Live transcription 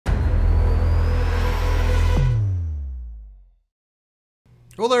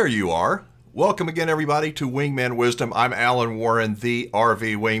Well, there you are. Welcome again, everybody, to Wingman Wisdom. I'm Alan Warren, the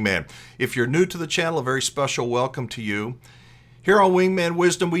RV Wingman. If you're new to the channel, a very special welcome to you. Here on Wingman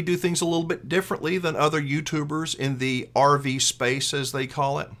Wisdom, we do things a little bit differently than other YouTubers in the RV space, as they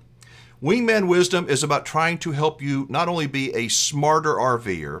call it. Wingman Wisdom is about trying to help you not only be a smarter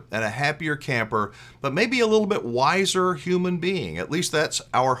RVer and a happier camper, but maybe a little bit wiser human being. At least that's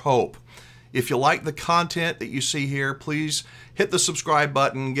our hope. If you like the content that you see here, please hit the subscribe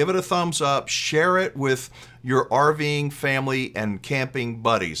button, give it a thumbs up, share it with your RVing family and camping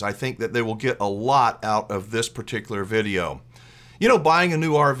buddies. I think that they will get a lot out of this particular video. You know, buying a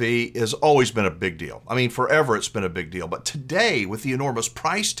new RV has always been a big deal. I mean, forever it's been a big deal. But today, with the enormous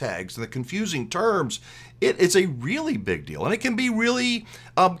price tags and the confusing terms, it is a really big deal. And it can be really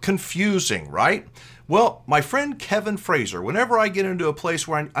confusing, right? Well, my friend Kevin Frazer, whenever I get into a place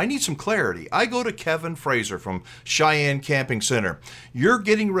where I need some clarity, I go to Kevin Frazer from Cheyenne Camping Center. You're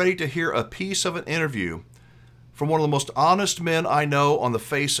getting ready to hear a piece of an interview from one of the most honest men I know on the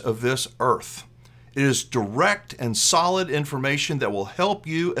face of this earth. It is direct and solid information that will help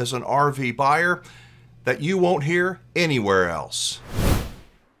you as an RV buyer that you won't hear anywhere else.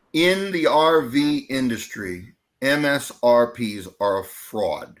 In the RV industry, MSRPs are a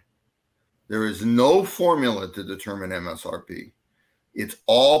fraud. There is no formula to determine MSRP. It's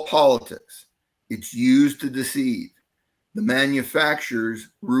all politics. It's used to deceive. The manufacturers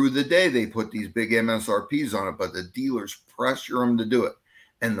rue the day they put these big MSRPs on it, but the dealers pressure them to do it.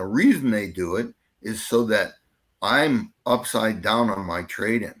 And the reason they do it is so that I'm upside down on my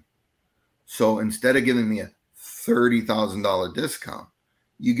trade-in. So instead of giving me a $30,000 discount,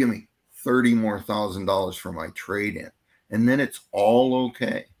 you give me $30,000 more for my trade-in. And then it's all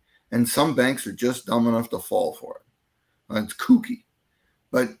okay. And some banks are just dumb enough to fall for it. It's kooky.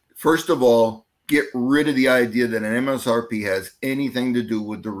 But first of all, get rid of the idea that an MSRP has anything to do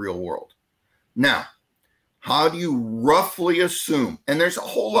with the real world. Now, how do you roughly assume? And there's a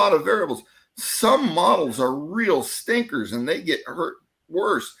whole lot of variables. Some models are real stinkers and they get hurt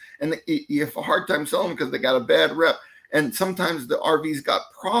worse. And you have a hard time selling them because they got a bad rep. And sometimes the RV's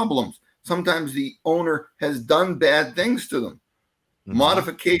got problems. Sometimes the owner has done bad things to them. Mm-hmm.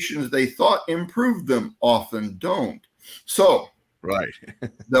 Modifications they thought improved them often don't. So, right.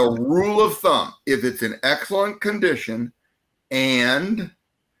 The rule of thumb, if it's in excellent condition and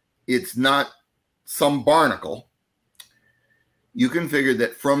it's not some barnacle, you can figure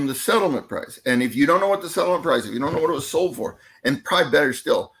that from the settlement price. And if you don't know what the settlement price, if you don't know what it was sold for, and probably better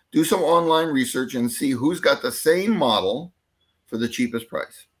still, do some online research and see who's got the same model for the cheapest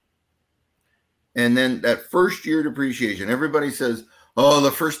price. And then that first year depreciation, everybody says, oh, the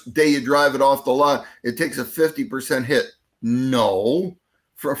first day you drive it off the lot, it takes a 50% hit. No,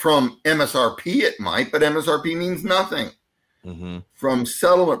 from MSRP it might, but MSRP means nothing. Mm-hmm. From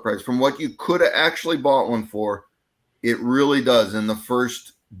settlement price, from what you could have actually bought one for, it really does in the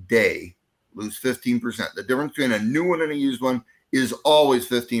first day lose 15%. The difference between a new one and a used one is always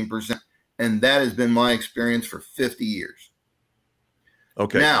 15%. And that has been my experience for 50 years.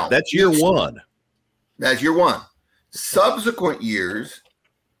 Okay, now that's year one. That's year one. Subsequent years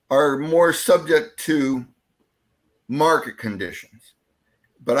are more subject to market conditions.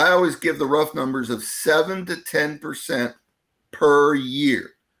 But I always give the rough numbers of 7 to 10% per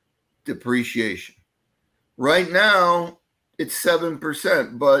year depreciation. Right now, it's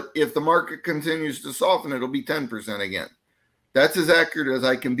 7%, but if the market continues to soften, it'll be 10% again. That's as accurate as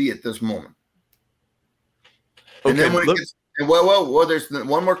I can be at this moment. Okay, and then when it gets, well, there's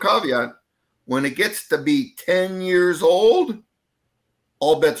one more caveat. When it gets to be 10 years old,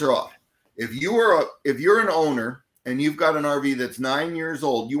 all bets are off. If you're an owner and you've got an RV that's 9 years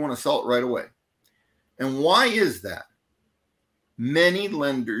old, you want to sell it right away. And why is that? Many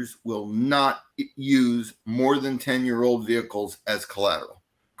lenders will not use more than 10-year-old vehicles as collateral.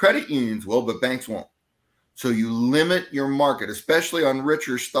 Credit unions will, but banks won't. So you limit your market, especially on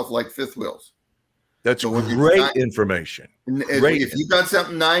richer stuff like fifth wheels. That's great information. If you got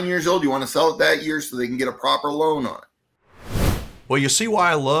something 9 years old, you want to sell it that year so they can get a proper loan on it. Well, you see why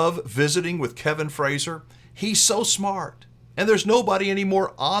I love visiting with Kevin Frazer? He's so smart. And there's nobody any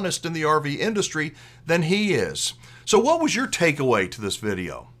more honest in the RV industry than he is. So what was your takeaway to this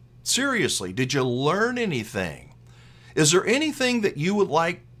video? Seriously, did you learn anything? Is there anything that you would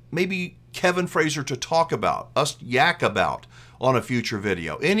like maybe Kevin Frazer to talk about, us yak about on a future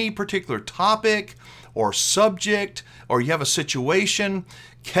video? Any particular topic or subject, or you have a situation?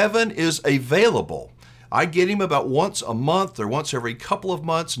 Kevin is available. I get him about once a month or once every couple of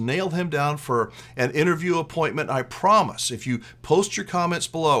months, nail him down for an interview appointment. I promise if you post your comments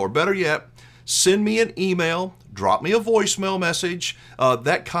below, or better yet, send me an email drop me a voicemail message.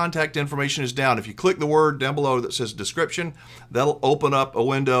 That contact information is down. If you click the word down below that says description, that'll open up a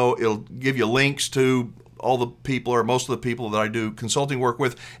window. It'll give you links to all the people or most of the people that I do consulting work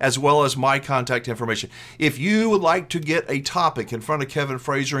with, as well as my contact information. If you would like to get a topic in front of Kevin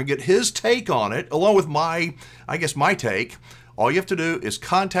Frazer and get his take on it, along with my take, all you have to do is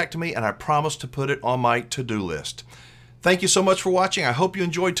contact me, and I promise to put it on my to-do list. Thank you so much for watching. I hope you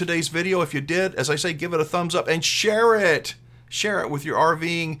enjoyed today's video. If you did, as I say, give it a thumbs up and share it. Share it with your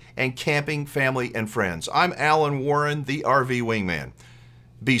RVing and camping family and friends. I'm Alan Warren, the RV Wingman.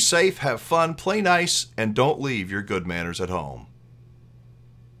 Be safe, have fun, play nice, and don't leave your good manners at home.